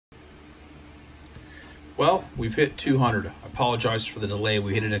Well, we've hit 200. I apologize for the delay.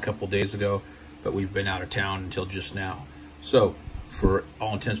 We hit it a couple days ago, but we've been out of town until just now. So, for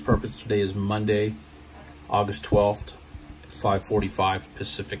all intents and purposes, today is Monday, August 12th, 5:45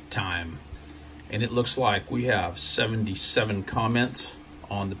 Pacific time. And it looks like we have 77 comments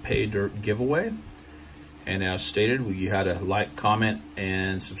on the Pay Dirt giveaway. And as stated, we had a like, comment,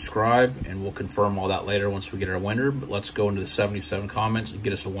 and subscribe, and we'll confirm all that later once we get our winner. But let's go into the 77 comments and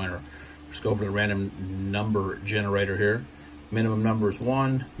get us a winner. Let's go over the random number generator here. Minimum number is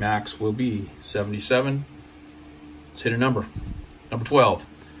 1. Max will be 77. Let's hit a number. Number 12.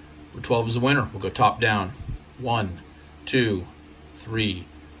 Number 12 is the winner. We'll go top down. 1, 2, 3,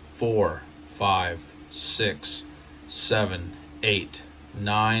 4, 5, 6, 7, 8,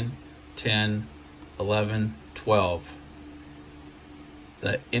 9, 10, 11, 12.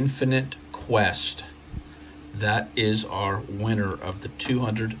 The Infinite Quest. That is our winner of the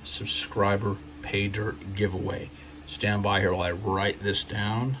 200 subscriber Pay Dirt giveaway. Stand by here while I write this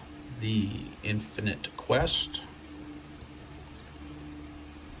down. The Infinite Quest.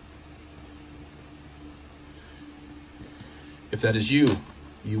 If that is you,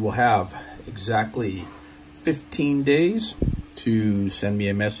 you will have exactly 15 days to send me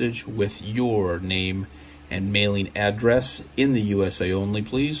a message with your name and mailing address in the USA only,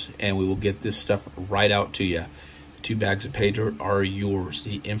 please, and we will get this stuff right out to you. The 2 bags of Pay Dirt are yours.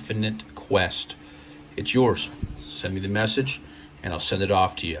 The Infinite Quest. It's yours. Send me the message, and I'll send it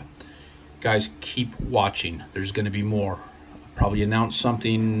off to you. Guys, keep watching. There's going to be more. I'll probably announce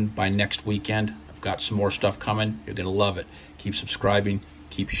something by next weekend. I've got some more stuff coming. You're going to love it. Keep subscribing.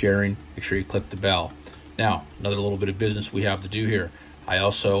 Keep sharing. Make sure you click the bell. Now, another little bit of business we have to do here. I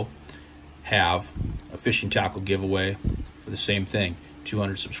also have a fishing tackle giveaway for the same thing.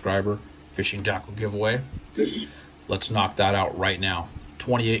 200 subscriber fishing tackle giveaway. Let's knock that out right now.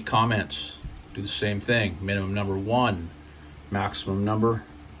 28 comments. Do the same thing. Minimum number 1. Maximum number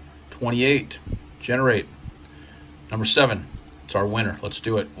 28. Generate. Number 7. It's our winner. Let's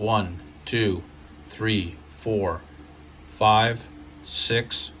do it. 1, 2, 3, 4, 5,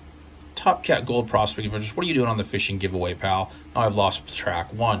 6. Top Cat Gold Prospecting Adventures. What are you doing on the fishing giveaway, pal? Now I've lost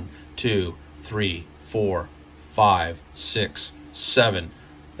track. 1, 2, 3, 4, 5, 6, 7.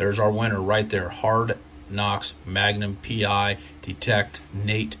 There's our winner right there. Hard Knocks Magnum PI Detect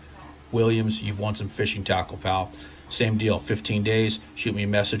Nate Williams. You've won some fishing tackle, pal. Same deal. 15 days. Shoot me a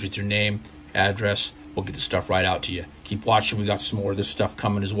message with your name, address. We'll get the stuff right out to you. Keep watching. We got some more of this stuff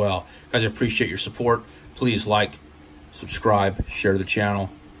coming as well. Guys, I appreciate your support. Please like, subscribe, share the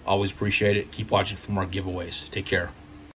channel. Always appreciate it. Keep watching for more giveaways. Take care.